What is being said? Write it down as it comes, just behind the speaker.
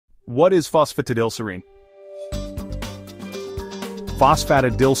What is phosphatidylserine?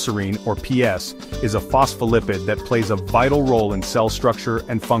 Phosphatidylserine, or PS, is a phospholipid that plays a vital role in cell structure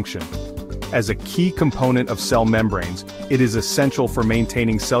and function. As a key component of cell membranes, it is essential for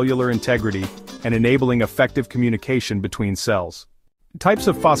maintaining cellular integrity and enabling effective communication between cells. Types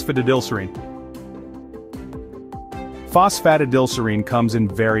of phosphatidylserine. Phosphatidylserine comes in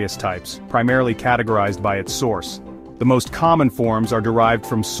various types, primarily categorized by its source. The most common forms are derived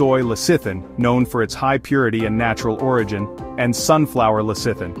from soy lecithin, known for its high purity and natural origin, and sunflower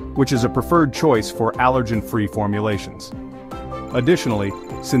lecithin, which is a preferred choice for allergen-free formulations. Additionally,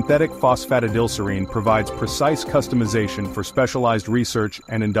 synthetic phosphatidylserine provides precise customization for specialized research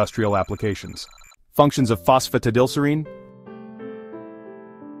and industrial applications. Functions of phosphatidylserine.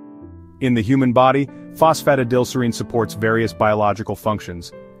 In the human body, phosphatidylserine supports various biological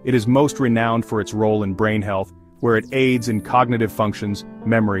functions. It is most renowned for its role in brain health, where it aids in cognitive functions,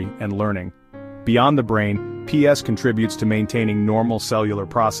 memory, and learning. Beyond the brain, PS contributes to maintaining normal cellular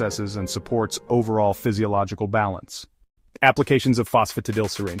processes and supports overall physiological balance. Applications of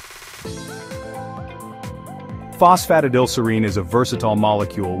phosphatidylserine. Phosphatidylserine is a versatile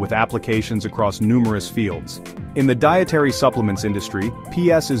molecule with applications across numerous fields. In the dietary supplements industry,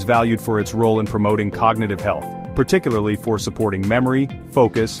 PS is valued for its role in promoting cognitive health, particularly for supporting memory,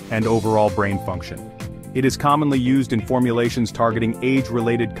 focus, and overall brain function. It is commonly used in formulations targeting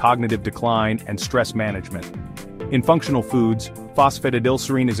age-related cognitive decline and stress management. In functional foods,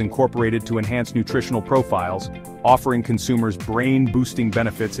 phosphatidylserine is incorporated to enhance nutritional profiles, offering consumers brain-boosting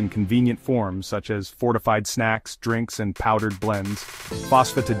benefits in convenient forms such as fortified snacks, drinks, and powdered blends.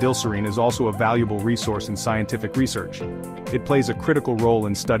 Phosphatidylserine is also a valuable resource in scientific research. It plays a critical role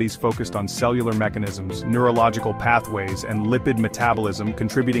in studies focused on cellular mechanisms, neurological pathways, and lipid metabolism,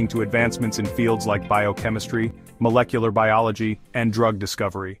 contributing to advancements in fields like biochemistry, molecular biology, and drug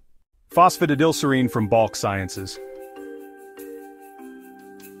discovery. Phosphatidylserine from BOC Sciences.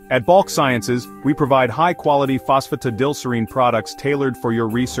 At BOC Sciences, we provide high-quality phosphatidylserine products tailored for your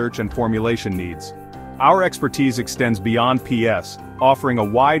research and formulation needs. Our expertise extends beyond PS, offering a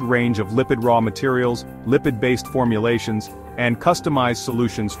wide range of lipid raw materials, lipid-based formulations, and customized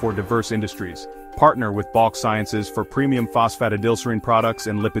solutions for diverse industries. Partner with BOC Sciences for premium phosphatidylserine products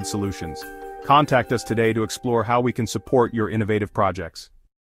and lipid solutions. Contact us today to explore how we can support your innovative projects.